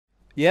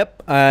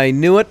Yep, I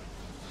knew it.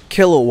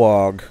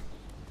 Kilowog.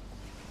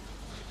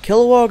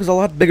 Kilowog is a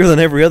lot bigger than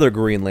every other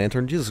Green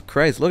Lantern. Jesus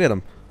Christ, look at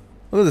him.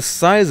 Look at the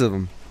size of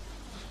him.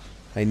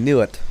 I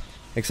knew it.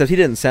 Except he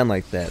didn't sound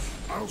like that.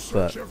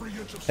 But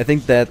I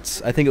think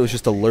it was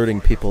just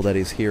alerting people that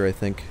he's here, I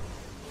think.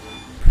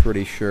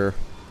 Pretty sure.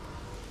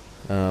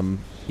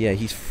 Yeah,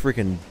 he's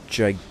freaking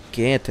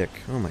gigantic.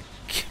 Oh my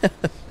god.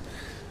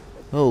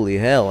 Holy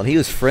hell. And he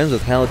was friends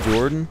with Hal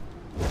Jordan?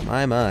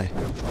 My.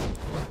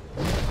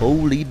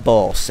 Holy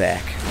ball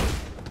sack.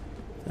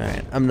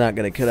 Alright, I'm not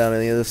gonna cut out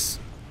any of this.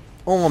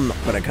 Oh, I'm not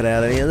gonna cut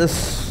out any of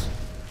this.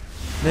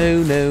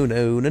 No.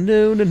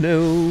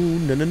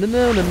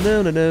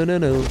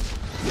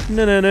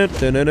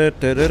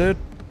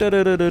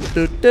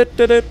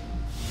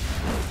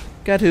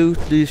 Got to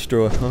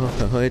destroy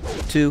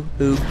two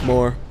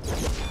more.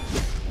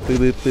 Boo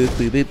boop boop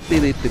boop boop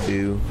boop boop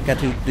boo. Got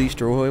to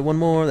destroy one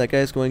more. That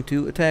guy's going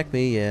to attack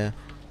me. Yeah.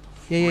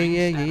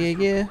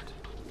 Yeah.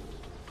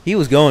 He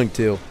was going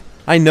to.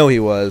 I know he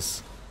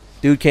was.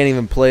 Dude can't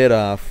even play it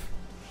off.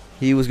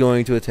 He was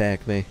going to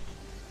attack me.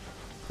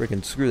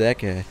 Freaking screw that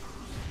guy.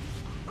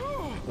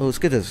 Oh, let's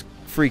get this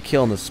free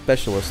kill on the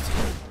specialist.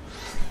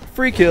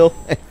 Free kill.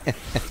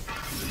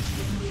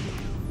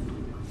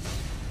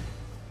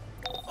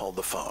 Hold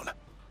the phone.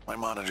 My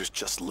monitor's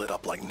just lit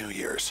up like New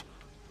Year's.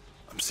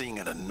 I'm seeing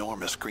an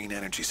enormous green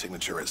energy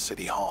signature at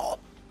City Hall.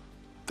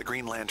 The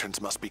Green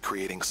Lanterns must be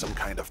creating some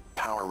kind of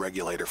power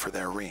regulator for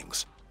their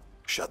rings.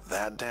 Shut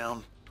that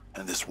down,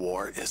 and this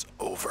war is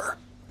over.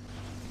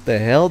 The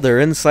hell? They're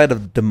inside a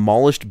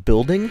demolished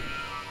building?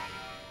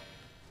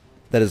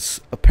 That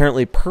is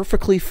apparently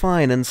perfectly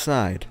fine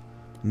inside.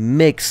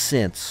 Makes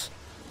sense.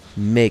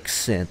 Makes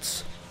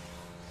sense.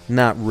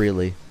 Not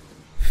really.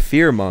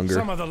 Fearmonger.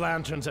 Some of the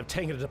Lanterns have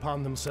taken it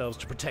upon themselves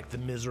to protect the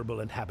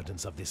miserable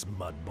inhabitants of this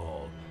mud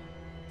ball.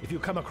 If you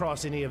come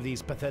across any of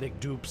these pathetic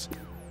dupes,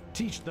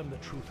 teach them the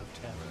truth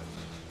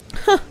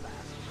of terror.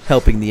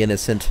 Helping the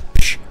innocent.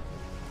 Psh.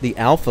 The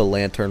Alpha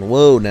Lantern.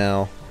 Whoa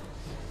now.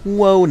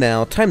 Whoa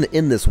now. Time to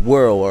end this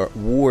war.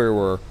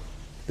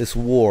 This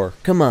war.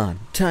 Come on.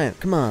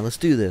 Come on. Let's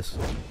do this.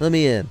 Let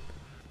me in.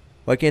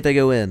 Why can't I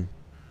go in?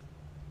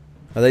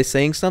 Are they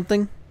saying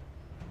something?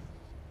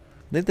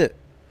 I think that.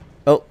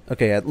 Oh,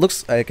 okay. It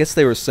looks. I guess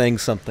they were saying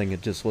something.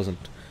 It just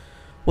wasn't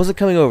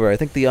coming over. I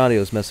think the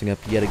audio is messing up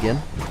yet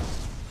again.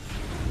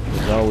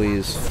 It's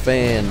always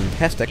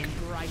fantastic.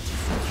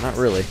 Not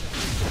really.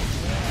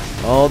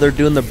 Oh, they're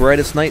doing the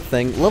brightest night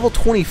thing. Level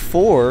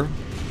 24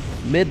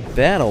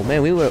 mid-battle.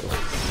 Man, we were...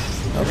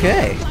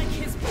 Okay.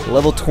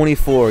 Level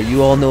 24.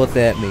 You all know what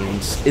that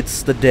means.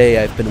 It's the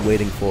day I've been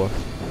waiting for.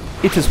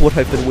 It is what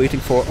I've been waiting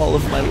for all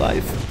of my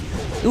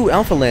life. Ooh,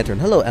 Alpha Lantern.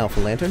 Hello,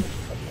 Alpha Lantern.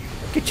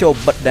 Get your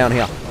butt down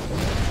here.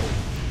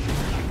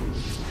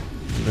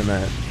 And then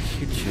I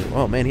hit you.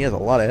 Oh, man, he has a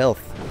lot of health.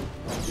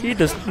 He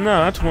does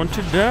not want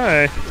to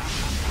die.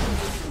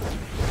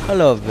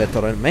 Hello,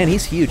 veteran. Man,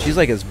 he's huge. He's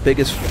like as big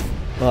as...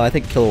 Well, I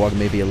think Kilowog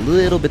may be a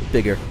little bit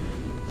bigger.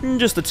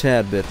 Just a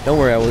tad bit. Don't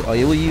worry, I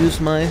will use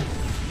my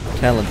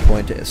talent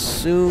point as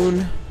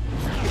soon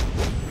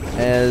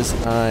as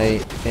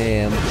I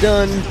am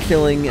done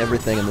killing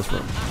everything in this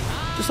room.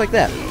 Just like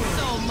that.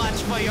 So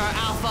much for your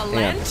Alpha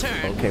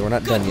Lantern. Okay, we're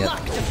not done yet. Good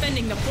luck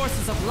defending the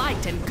forces of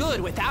light and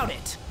good without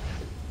it.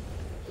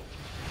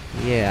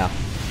 Yeah.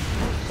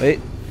 Wait.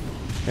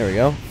 There we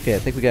go. Okay, I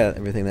think we got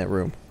everything in that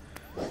room.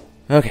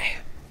 Okay.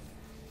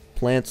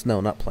 Plants?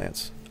 No, not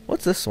plants.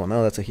 What's this one?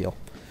 Oh, that's a heal.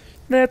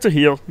 That's a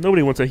heal.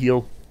 Nobody wants a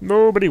heal.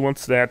 Nobody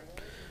wants that.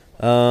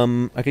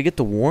 I could get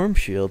the warm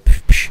shield. I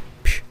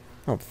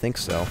don't think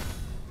so.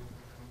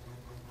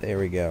 There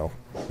we go.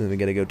 Then we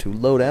gotta go to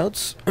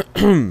loadouts.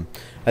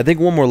 I think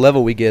one more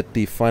level we get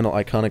the final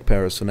iconic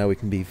powers, so now we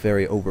can be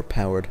very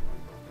overpowered.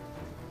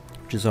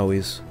 Which is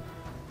always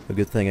a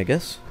good thing, I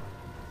guess.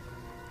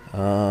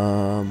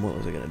 What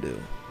was I gonna do?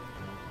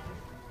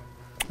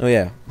 Oh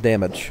yeah,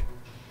 damage.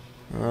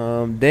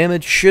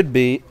 Damage should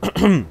be...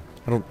 I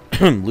don't...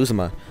 losing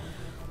my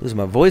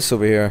voice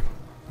over here.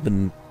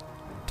 Been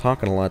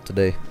talking a lot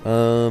today.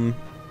 Primal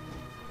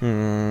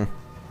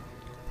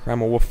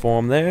Wolf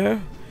form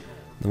there.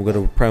 Then we'll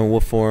go to Primal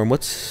Wolf form.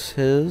 What's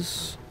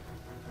his?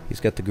 He's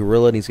got the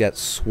gorilla and he's got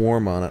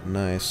swarm on it.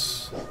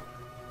 Nice.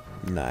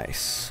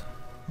 Nice.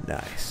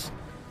 Nice.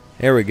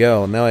 There we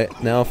go.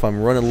 Now if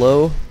I'm running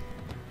low,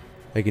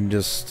 I can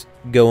just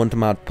go into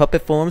my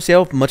puppet form. See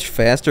how much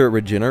faster it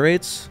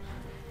regenerates?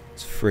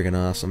 It's friggin'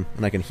 awesome.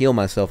 And I can heal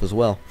myself as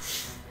well.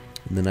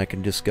 And then I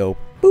can just go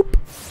boop.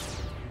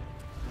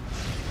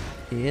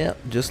 Yep,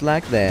 just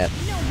like that.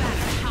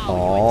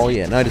 Oh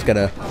yeah, now I just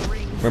gotta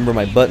remember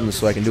my buttons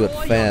so I can do it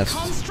fast.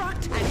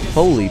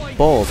 Holy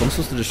balls, I'm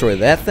supposed to destroy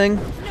that thing?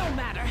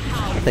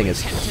 That thing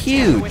is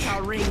huge.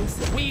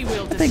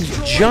 That thing's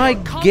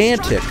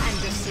gigantic.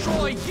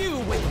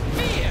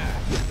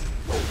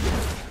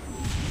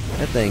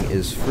 That thing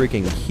is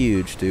freaking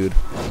huge, dude.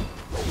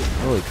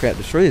 Holy crap,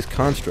 destroy these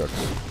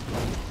constructs.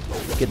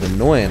 It's getting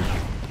annoying.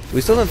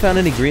 We still haven't found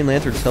any Green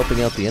Lanterns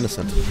helping out the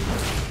innocent.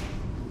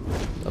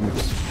 I'm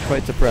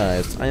quite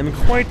surprised. I am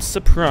quite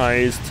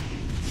surprised.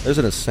 There's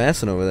an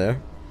assassin over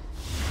there.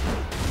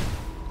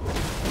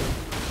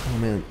 Oh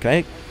man,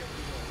 I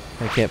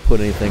can't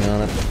put anything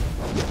on it.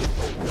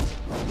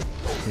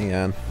 Hang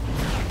on.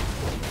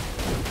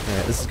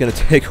 Alright, this is gonna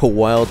take a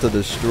while to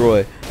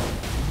destroy.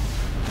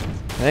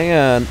 Hang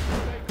on.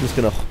 I'm just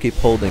gonna keep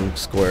holding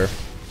square.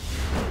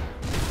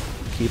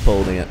 Keep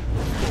holding it.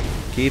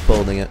 Keep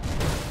holding it.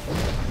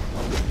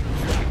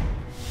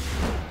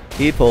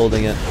 Keep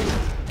holding it.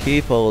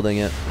 Keep holding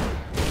it.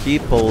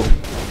 Keep hold.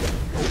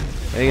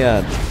 Hang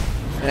on.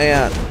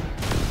 Hang on.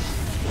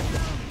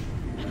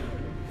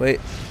 Wait.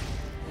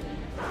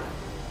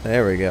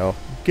 There we go.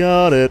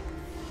 Got it.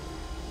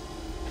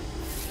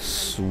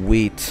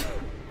 Sweet.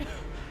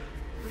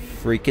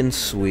 Freaking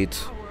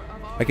sweet.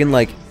 I can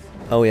like...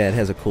 Oh yeah, it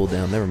has a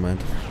cooldown. Never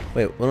mind.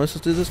 Wait, what am I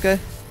supposed to do to this guy?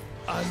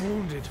 I'm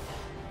wounded.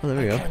 Oh, there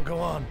we go. I can't go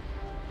on.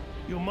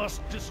 You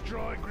must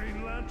destroy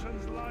Green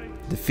Lantern's light.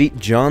 Defeat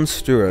John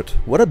Stewart.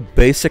 What a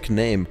basic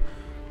name.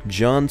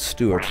 John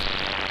Stewart.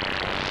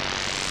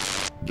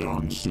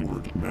 John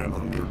Stewart, man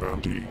under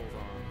bounty.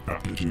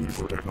 Aptitude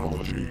for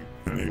technology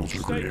enables to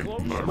create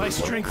elaborate My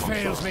strength life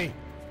fails constructs. me.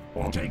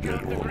 Wanted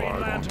dead or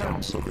alive on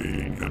counts of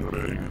aiding and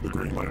abetting the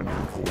Green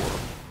Lantern Corps.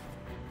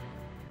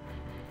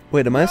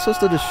 Wait, am I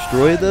supposed to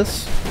destroy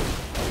this?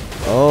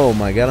 Oh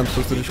my god, I'm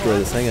supposed to destroy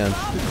this. Hang on.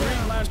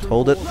 Just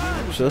hold it.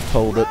 Just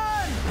hold it.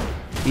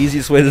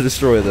 Easiest way to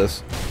destroy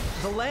this.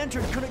 The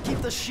lantern couldn't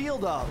keep the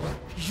shield up.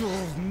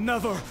 You'll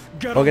never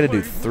get Oh, I gotta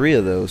do 3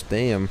 of those.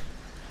 Damn.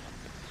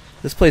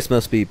 This place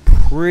must be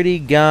pretty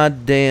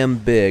goddamn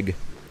big.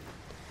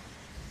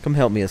 Come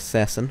help me,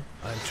 assassin.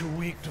 I'm too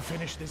weak to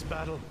finish this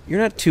battle. You're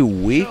not too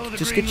weak. Show the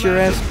Just Green get your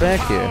ass Lantern back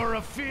the here. power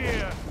of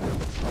fear.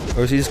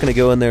 Or is he just gonna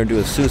go in there and do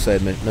a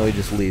suicide mission? No, he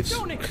just leaves.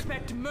 Don't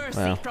expect mercy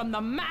Wow. from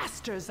the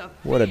masters of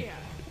What fear.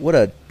 what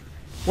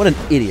an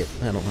idiot.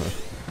 I don't know.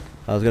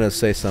 I was gonna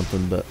say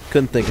something, but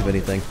couldn't think of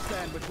anything.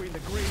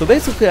 So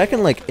basically, I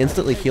can like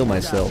instantly heal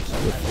myself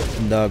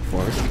with dog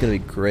form. This is gonna be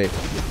great.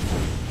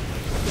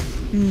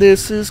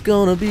 This is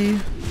gonna be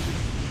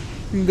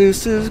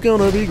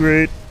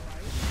great.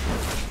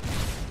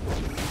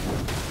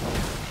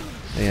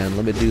 And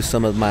let me do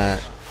some of my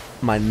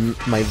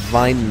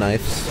vine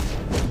knives.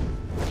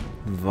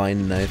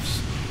 Vine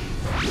knives.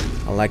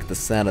 I like the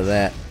sound of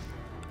that.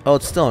 Oh,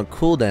 it's still on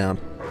cooldown.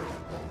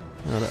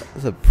 Oh,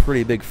 that's a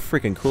pretty big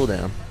freaking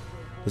cooldown.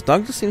 This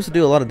dog just seems to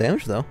do a lot of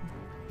damage though.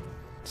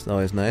 It's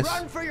always nice.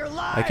 Run for your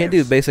lives! I can't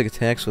do basic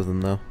attacks with him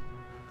though.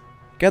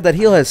 God, that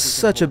heal has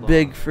such a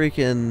big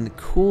freaking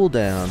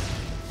cooldown.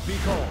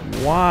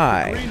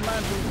 Why?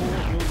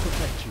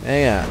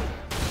 Hang on.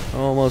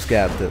 Almost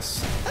got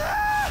this.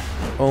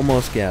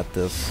 Almost got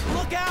this.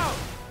 Look out!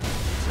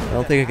 I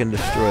don't think I can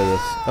destroy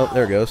this. Oh,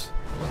 there it goes.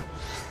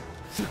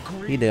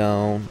 He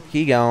down.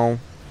 He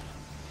gone.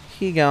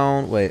 He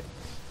gone. Wait.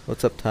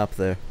 What's up top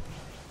there?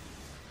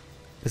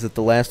 Is it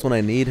the last one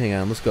I need? Hang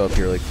on. Let's go up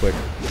here really quick.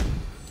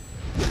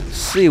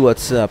 See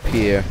what's up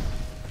here.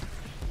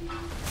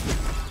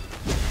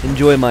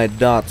 Enjoy my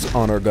dots,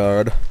 honor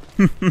guard.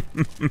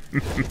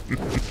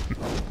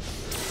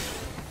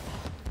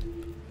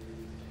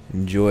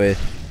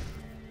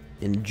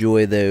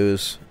 Enjoy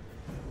those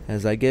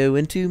as I go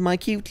into my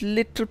cute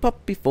little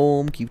puppy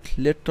form. Cute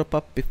little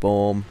puppy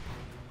form.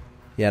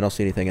 Yeah, I don't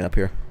see anything up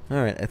here. All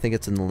right, I think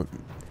it's in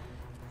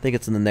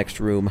the next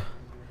room.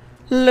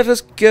 Let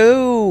us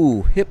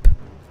go. Hip,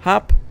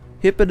 hop,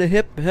 hip and a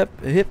hip,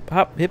 hip,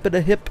 hop, hip and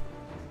a hip.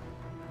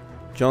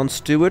 John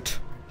Stewart.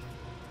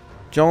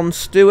 John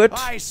Stewart.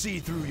 I see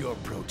through your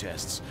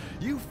protests.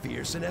 You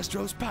fear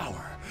Sinestro's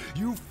power.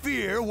 You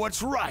fear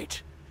what's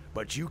right.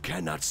 But you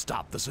cannot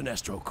stop the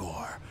Sinestro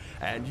Corps,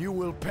 and you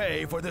will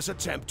pay for this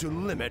attempt to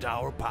limit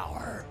our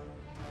power.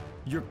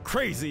 You're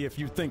crazy if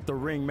you think the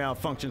ring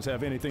malfunctions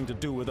have anything to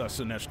do with us,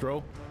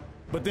 Sinestro.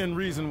 But then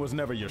reason was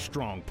never your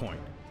strong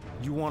point.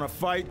 You want to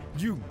fight?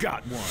 You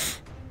got one.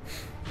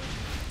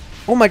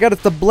 Oh my god,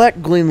 it's the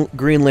Black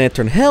Green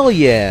Lantern. Hell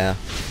yeah!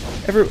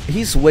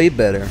 He's way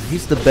better.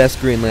 He's the best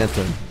Green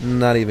Lantern.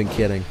 Not even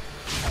kidding.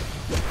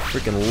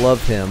 Freaking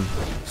love him.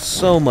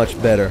 So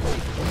much better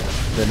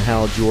than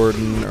Hal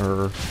Jordan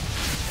or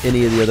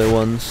any of the other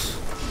ones.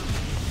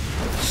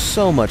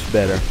 So much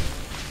better.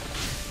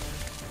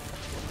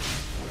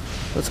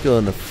 Let's go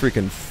into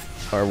freaking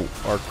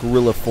our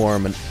gorilla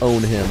form and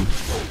own him.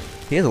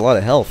 He has a lot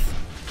of health.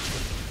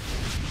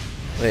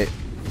 Wait,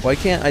 why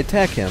can't I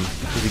attack him?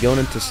 Is he going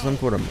into some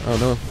sort of... Oh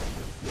no.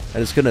 I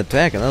just couldn't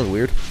attack him. That was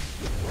weird.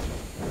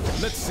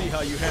 Let's see how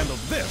you handle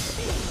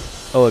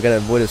this. Oh, I gotta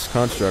avoid his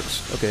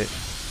constructs. Okay.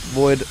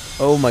 Void.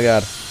 Oh my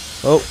god.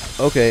 Oh,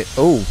 okay.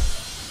 Oh.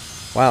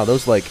 Wow,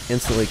 those like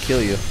instantly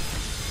kill you.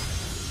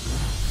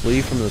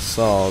 Flee from the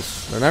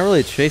saws. They're not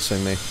really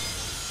chasing me.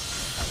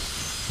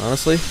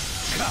 Honestly.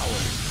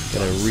 Coward.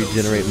 Gotta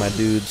regenerate my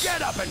dudes.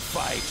 Get up and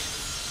fight.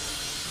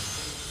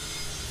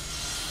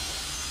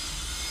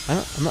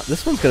 I'm not.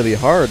 This one's gonna be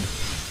hard.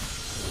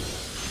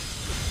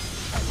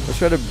 Let's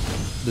try to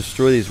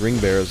destroy these ring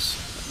bears.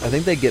 I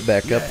think they get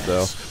back up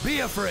though. Be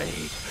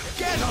afraid.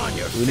 Get on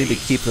your We need to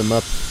feet. keep them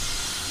up.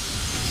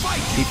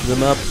 Keep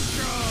them up.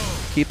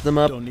 Keep them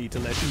up. Don't need to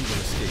let evil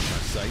escape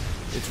my sight.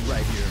 It's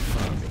right here in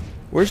front of me.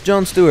 Where's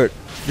John Stewart?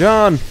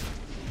 John!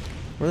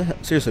 Where the hell?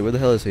 Seriously, where the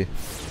hell is he?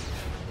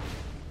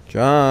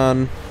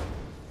 John.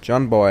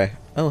 John boy.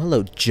 Oh,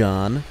 hello,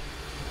 John.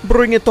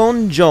 Bring it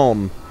on,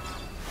 John.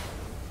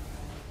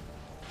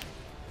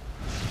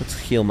 Let's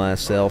heal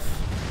myself.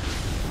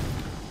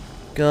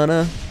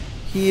 Gonna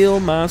heal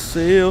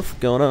myself.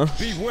 Gonna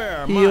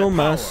heal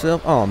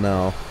myself. Oh,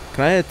 no.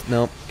 Can I?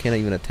 Nope. Can't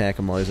even attack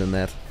him while he's in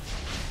that.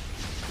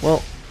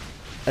 Well,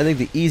 I think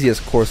the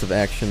easiest course of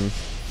action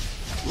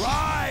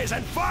Rise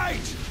and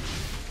fight!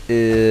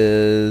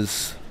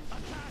 is...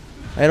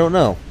 I don't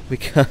know.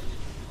 Because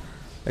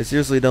I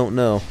seriously don't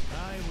know.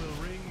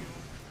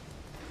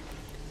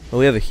 Oh,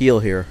 we have a heal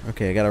here.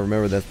 Okay, I gotta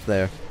remember that's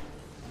there.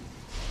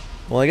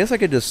 Well, I guess I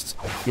could just,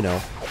 you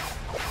know...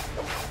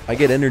 I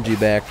get energy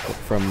back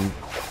from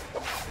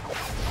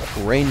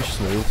range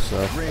smooth,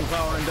 so... Ring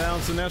powering down,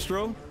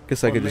 Sinestro?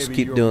 Guess I could just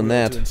keep doing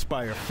that.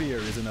 Inspire fear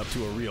isn't up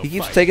to a real He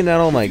keeps fight. taking down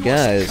all my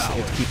guys. I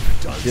have to keep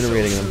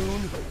generating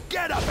them.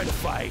 Get up and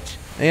fight!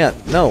 Yeah,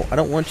 no, I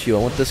don't want you. I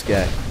want this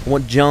guy. I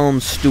want John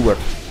Stewart.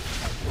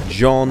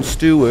 John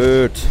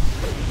Stewart.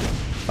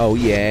 Oh,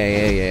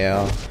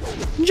 yeah.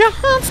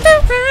 John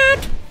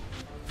Stewart!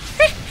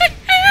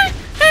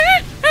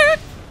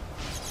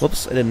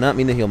 Whoops, I did not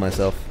mean to heal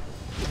myself.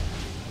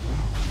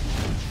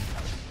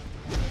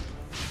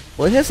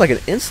 Well, it has like an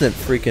instant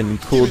freaking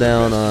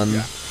cooldown on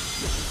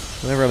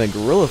whenever I'm in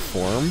gorilla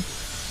form.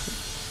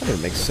 That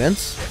doesn't make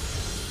sense.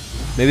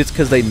 Maybe it's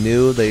because they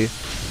knew that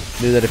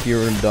if you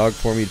were in dog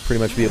form, you'd pretty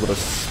much be able to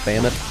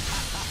spam it.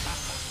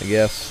 I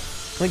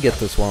guess. Let me get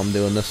this while I'm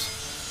doing this.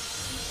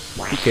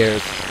 Who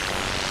cares?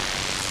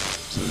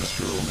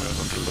 Sinestro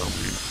Manhunter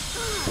Bounty.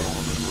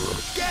 Fallen in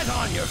Europe. Get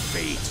on your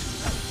feet!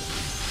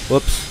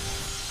 Whoops.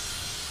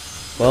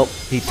 Well,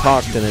 he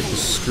talked and it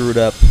just screwed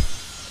up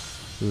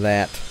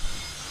that.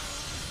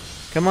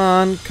 Come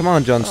on,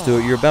 John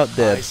Stewart, you're about I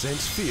dead.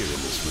 sense fear in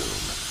this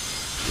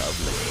room.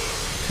 Lovely.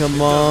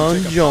 Come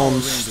on,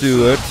 John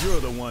Stewart. You're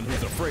the one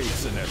who's afraid,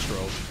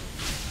 Sinestro.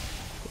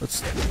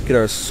 Let's get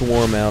our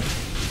swarm out.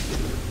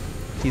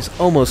 He's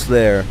almost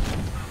there.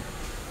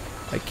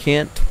 I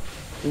can't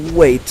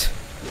wait.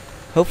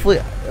 Hopefully,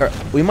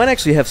 we might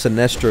actually have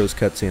Sinestro's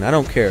cutscene. I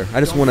don't care. I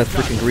just want a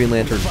freaking Green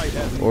Lantern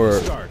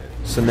or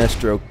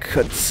Sinestro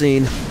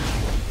cutscene.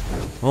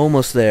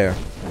 Almost there.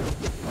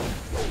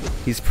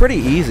 He's pretty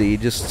easy.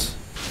 He's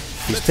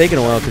taking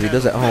a while because he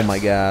does it. Oh my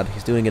God,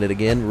 he's doing it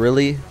again.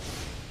 Really?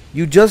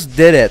 You just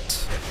did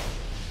it.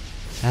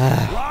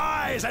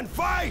 Rise and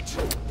fight!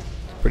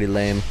 Pretty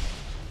lame.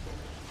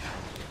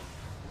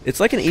 It's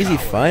like an easy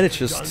fight. It's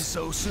just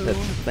that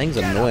thing's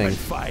annoying.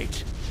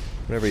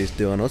 Whatever he's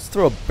doing. Let's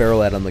throw a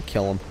barrel at him to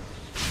kill him.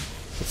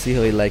 Let's see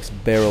how he likes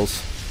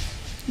barrels.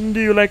 Do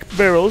you like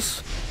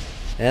barrels?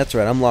 That's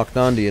right. I'm locked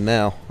onto you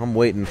now. I'm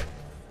waiting.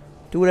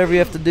 Do whatever you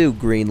have to do,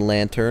 Green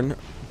Lantern.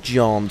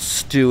 John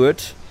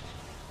Stewart.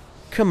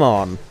 Come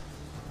on.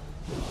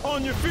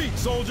 On your feet,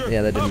 soldier.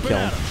 Yeah, that didn't kill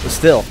him. But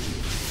still,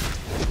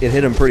 it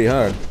hit him pretty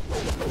hard.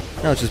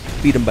 Now let's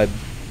just beat him by,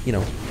 you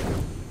know,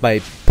 by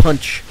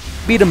punch.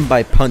 Beat him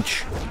by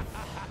punch.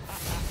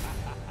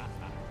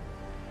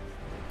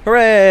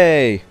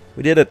 Hooray!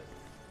 We did it.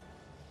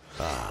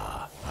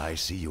 Ah, I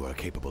see you are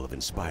capable of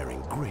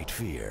inspiring great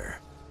fear.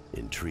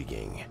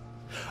 Intriguing.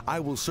 I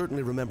will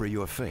certainly remember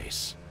your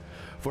face,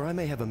 for I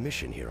may have a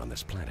mission here on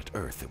this planet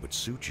Earth that would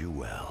suit you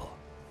well.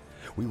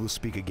 We will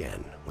speak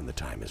again when the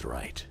time is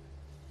right.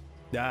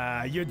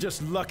 Ah, you're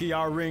just lucky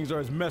our rings are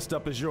as messed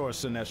up as yours,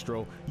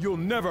 Sinestro. You'll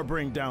never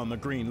bring down the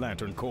Green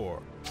Lantern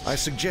Corps. I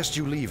suggest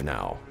you leave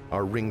now.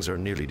 Our rings are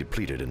nearly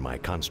depleted and my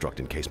construct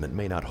encasement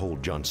may not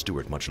hold John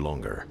Stewart much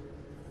longer.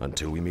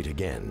 Until we meet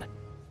again.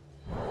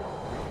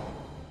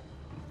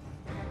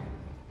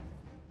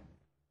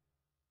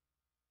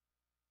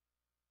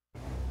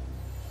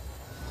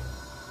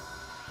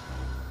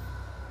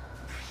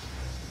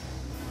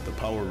 The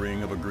power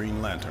ring of a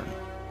Green Lantern.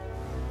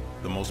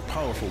 The most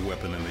powerful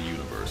weapon in the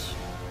universe.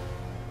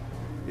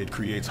 It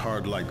creates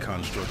hard light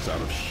constructs out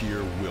of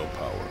sheer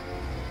willpower.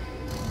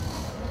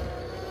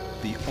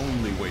 The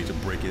only way to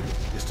break it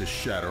is to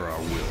shatter our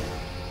will.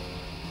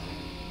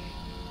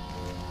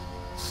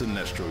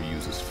 Sinestro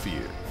uses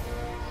fear,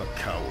 a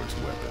coward's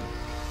weapon.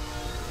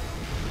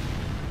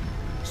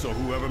 So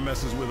whoever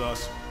messes with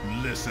us,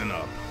 listen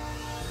up.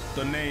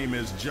 The name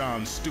is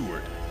John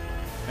Stewart,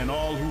 and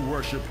all who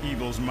worship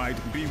evil's might,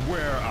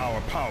 beware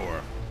our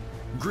power.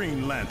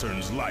 Green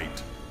Lantern's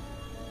light.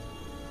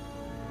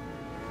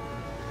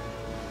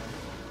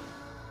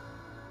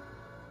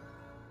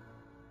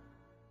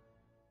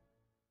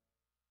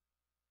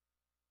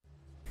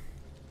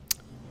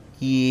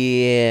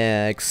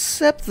 Yeah,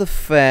 except the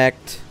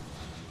fact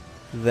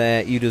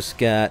that you just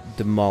got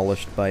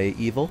demolished by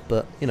evil,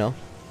 but, you know,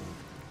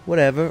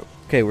 whatever.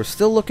 Okay, we're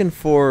still looking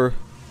for...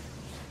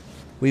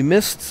 We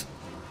missed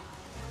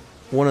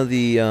one of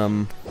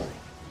the,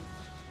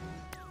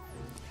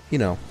 you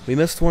know, we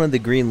missed one of the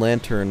Green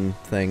Lantern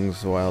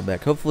things a while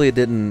back. Hopefully it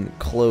didn't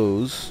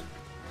close.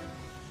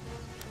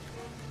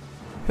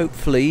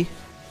 Hopefully.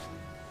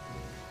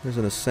 There's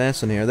an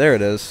assassin here. There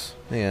it is.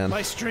 Hang on.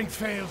 My strength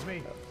fails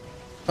me.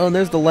 Oh, and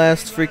there's the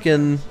last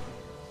freaking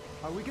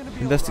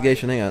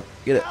investigation. Hang on.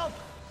 Get it.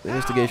 The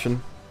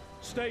investigation.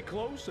 Stay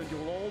close and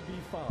you'll all be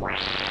fine.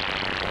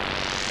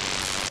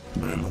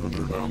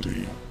 Manhunter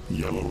bounty.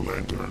 Yellow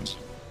lanterns.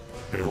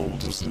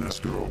 Heralds of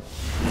Sinestro.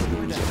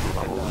 Those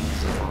overpowering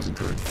and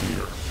concentrate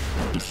fear.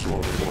 Destroy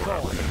or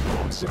apprehend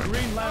on sight.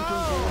 Green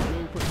Lanterns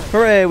will protect.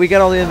 Hooray! We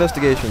got all the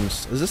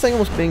investigations. Is this thing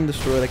almost being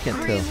destroyed? I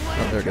can't tell.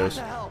 Oh, there it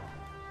goes.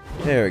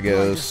 There it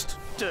goes.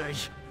 Day,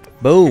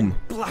 Boom!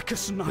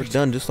 blackest We're night.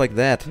 done just like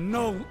that.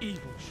 No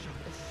evil shall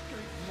escape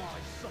my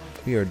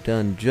sight. We are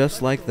done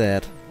just like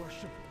that.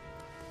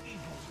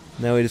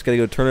 Now we just gotta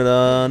go turn it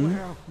on.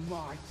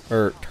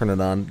 Or turn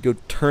it on. Go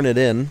turn it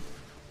in.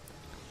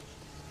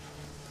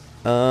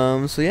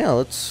 So yeah,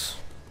 let's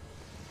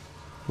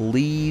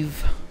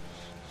leave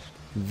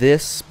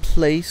this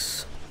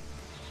place,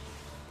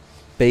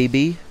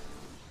 baby.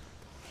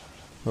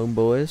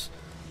 Homeboys.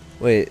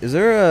 Wait, is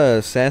there a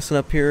assassin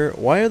up here?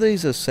 Why are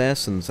these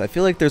assassins? I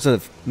feel like there's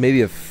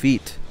maybe a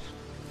feat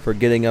for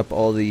getting up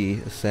all the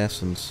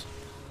assassins.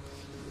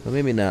 Well,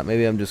 maybe not.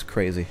 Maybe I'm just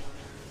crazy.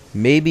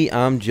 Maybe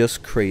I'm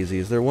just crazy.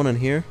 Is there one in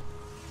here?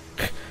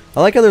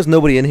 I like how there's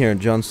nobody in here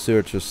and John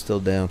Stewart's just still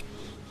down.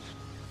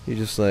 He's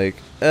just like,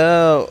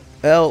 oh,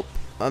 help,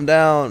 I'm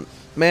down,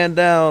 man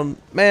down,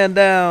 man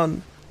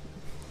down.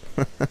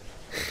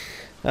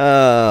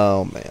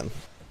 Oh, man.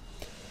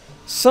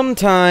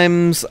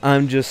 Sometimes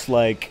I'm just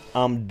like,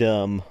 I'm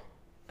dumb.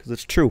 Because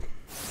it's true.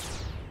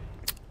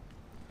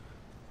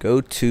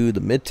 Go to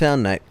the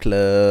Midtown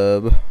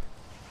nightclub.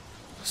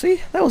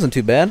 See, that wasn't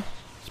too bad.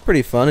 It's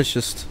pretty fun. It's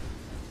just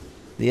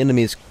the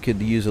enemies could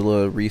use a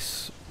little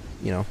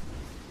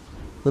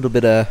little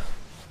bit of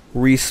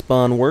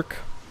respawn work.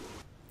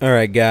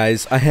 Alright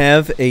guys, I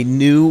have a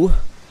new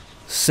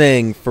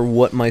saying for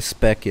what my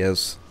spec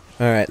is.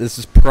 Alright, this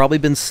has probably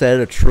been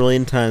said a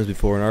trillion times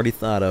before and already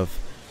thought of.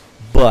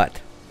 But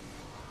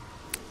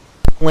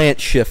plant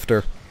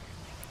shifter.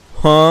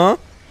 Huh?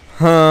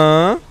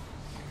 Huh?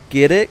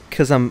 Get it?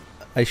 'Cause I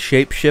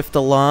shapeshift a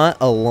lot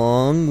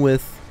along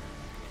with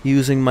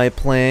using my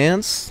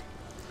plants.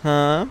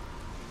 Huh?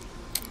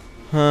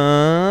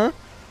 Huh?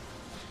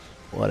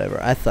 Whatever.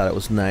 I thought it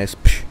was nice.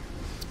 Psh.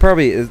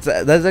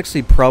 That's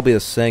actually probably a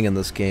saying in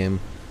this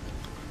game.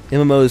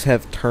 MMOs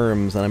have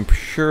terms, and I'm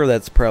sure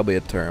that's probably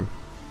a term.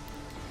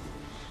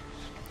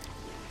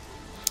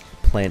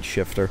 Plant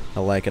shifter.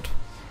 I like it.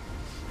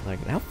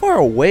 How far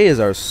away is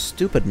our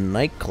stupid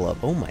nightclub?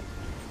 Oh my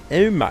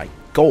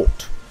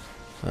god.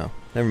 Oh,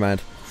 never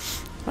mind.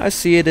 I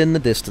see it in the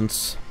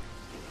distance.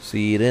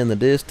 See it in the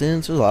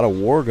distance. There's a lot of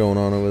war going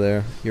on over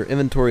there. Your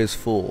inventory is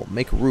full.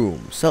 Make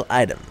room. Sell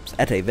items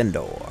at a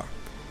vendor.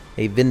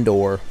 A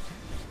vendor.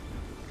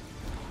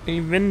 A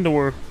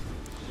vendor.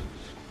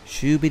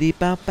 Shoobity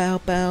bow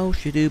bow bow.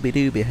 Shadooby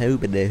dooby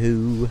hoobity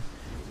hoo.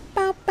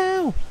 Bow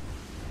bow.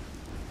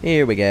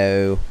 Here we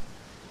go.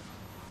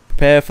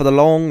 Prepare for the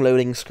long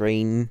loading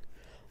screen.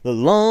 The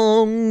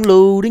long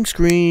loading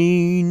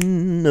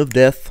screen of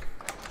death.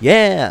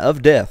 Yeah,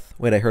 of death.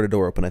 Wait, I heard a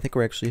door open. I think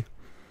we're actually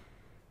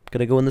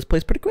gonna go in this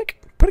place pretty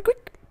quick. Pretty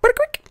quick. Pretty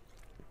quick.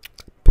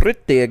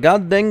 Pretty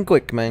goddamn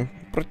quick, man.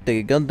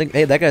 Pretty goddamn.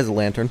 Hey, that guy's a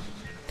lantern.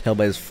 Tell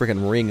by his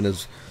freaking ring and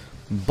his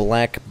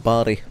black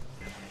body.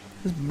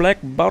 His black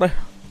body.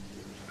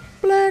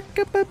 Black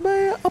up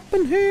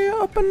in here,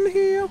 up in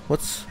here.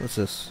 What's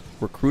this?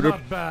 Recruiter?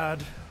 Not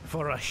bad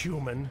for a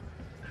human.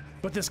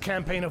 But this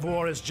campaign of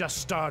war is just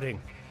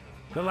starting.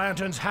 The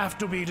lanterns have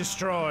to be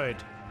destroyed.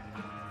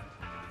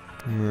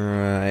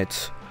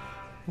 Right.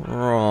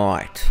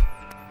 Right.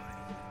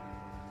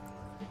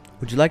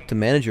 Would you like to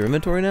manage your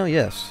inventory now?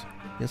 Yes.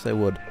 Yes, I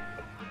would.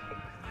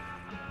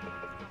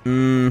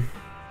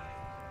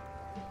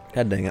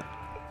 God dang it.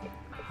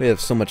 We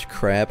have so much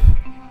crap.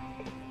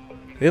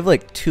 We have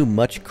like too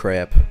much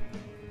crap.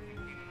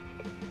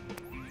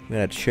 We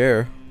got a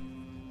chair.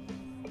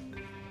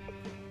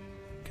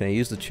 Can I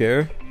use the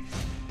chair?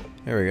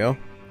 There we go.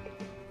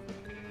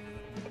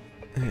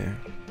 There.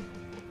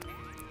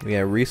 We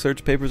got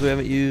research papers we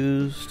haven't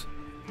used.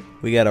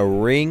 We got a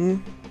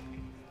ring.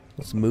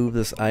 Let's move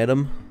this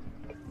item.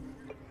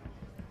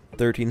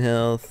 13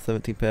 health,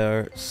 17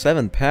 power,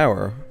 7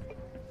 power.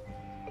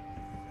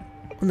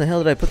 When the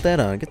hell did I put that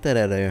on? Get that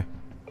out of here.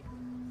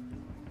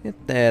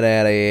 Get that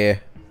out of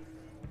here.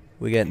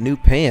 We got new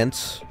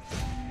pants.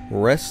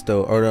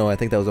 Resto. Oh no, I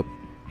think that was a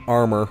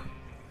armor.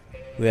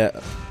 We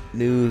got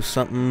new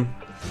something.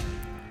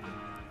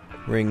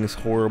 Rings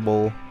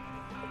horrible.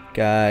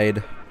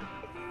 Guide.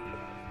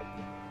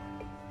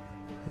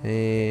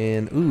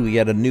 And ooh, we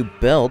got a new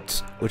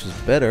belt, which is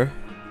better.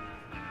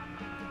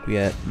 We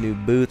got new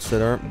boots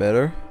that aren't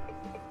better.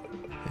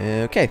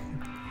 Okay.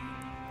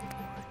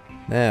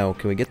 Now,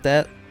 can we get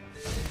that?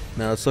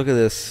 Now let's look at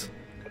this.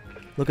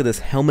 Look at this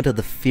helmet of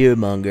the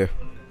fearmonger.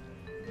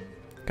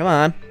 Come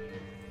on.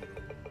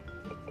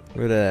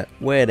 Where that?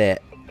 Where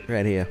that?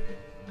 Right here.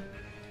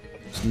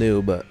 It's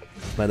new, but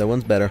my other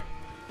one's better.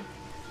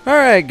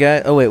 Alright,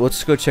 guys. Oh, wait,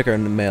 let's go check our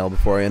mail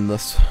before I end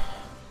this.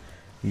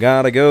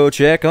 Gotta go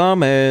check our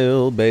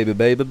mail. Baby,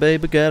 baby,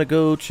 baby, gotta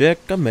go check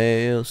our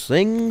mail.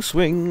 Sing,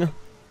 swing.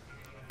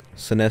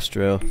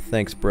 Sinestro,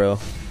 thanks, bro.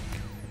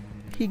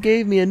 He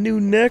gave me a new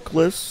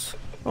necklace.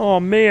 Oh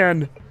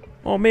man,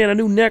 a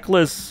new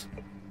necklace.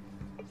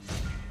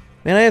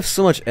 Man, I have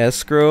so much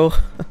escrow.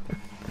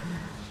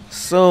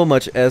 So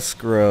much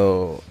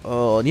escrow.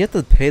 Oh, and you have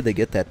to pay to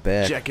get that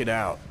back. Check it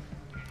out.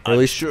 Or at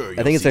least, sure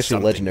I think it's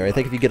actually legendary. I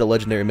think if you get a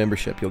legendary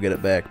membership, you'll get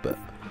it back. But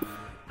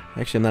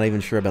actually, I'm not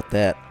even sure about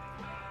that.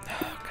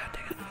 Oh, God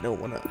dang it!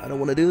 I don't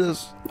wanna do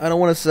this. I don't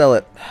wanna sell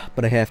it,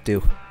 but I have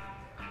to.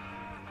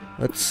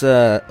 Let's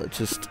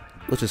just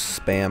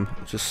spam.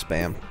 Let's just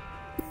spam.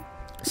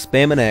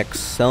 Spamming X,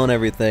 selling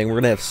everything. We're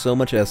gonna have so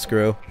much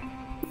escrow.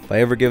 If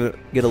I ever get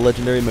a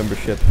legendary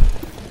membership.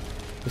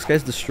 This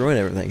guy's destroying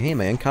everything. Hey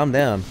man, calm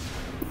down.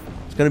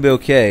 It's gonna be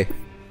okay.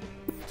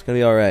 It's gonna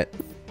be alright.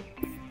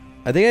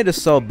 I think I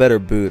just saw better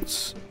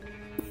boots.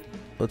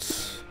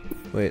 Let's...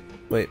 Wait.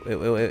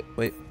 It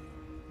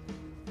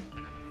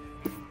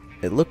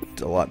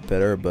looked a lot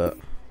better, but...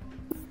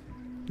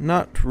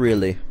 not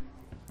really.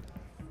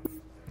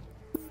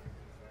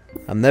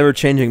 I'm never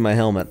changing my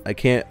helmet. I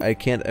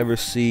can't ever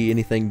see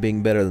anything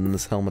being better than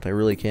this helmet. I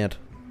really can't.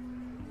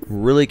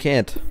 Really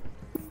can't.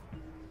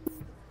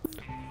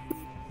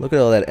 Look at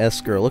all that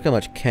escrow. Look how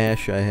much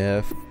cash I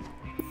have.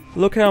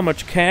 Look how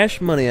much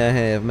cash money I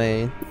have,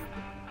 man.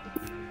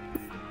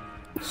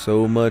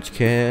 So much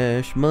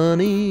cash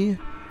money.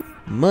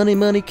 Money,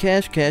 money,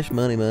 cash, cash,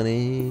 money,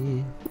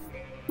 money.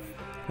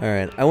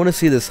 Alright, I want to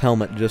see this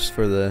helmet just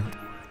for the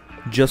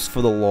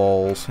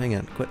lols. Hang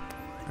on, quit.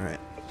 Alright.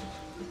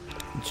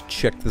 Let's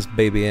check this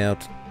baby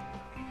out.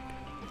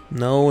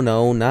 No,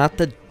 not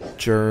the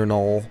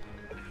journal.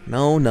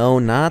 No,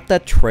 not the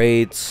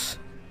traits.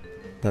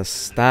 The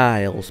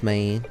styles,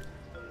 man.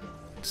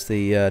 It's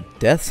the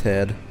Death's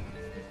Head.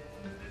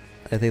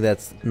 I think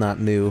that's not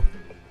new.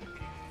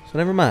 So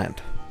never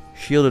mind.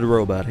 Shielded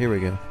robot. Here we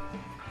go.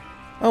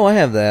 Oh, I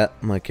have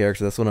that. My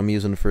character. That's what I'm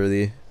using for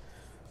the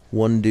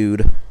one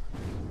dude.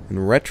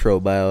 And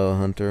Retro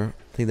Biohunter.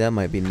 I think that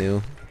might be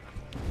new.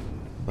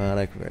 But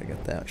I already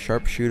got that.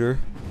 Sharpshooter.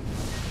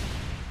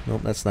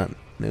 Nope, that's not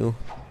new.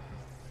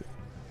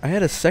 I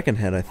had a second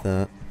head, I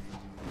thought.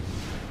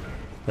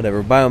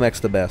 Whatever. Biomech's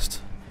the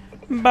best.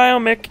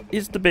 Biomech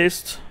is the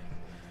best.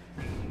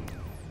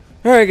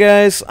 Alright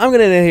guys, I'm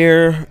gonna end it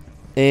here,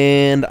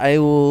 and I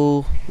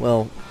will,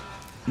 well,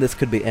 this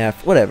could be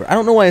after, whatever. I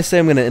don't know why I say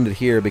I'm gonna end it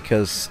here,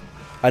 because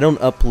I don't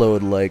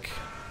upload, like,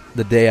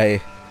 the day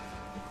I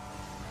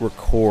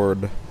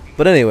record.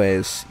 But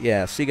anyways,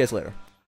 yeah, see you guys later.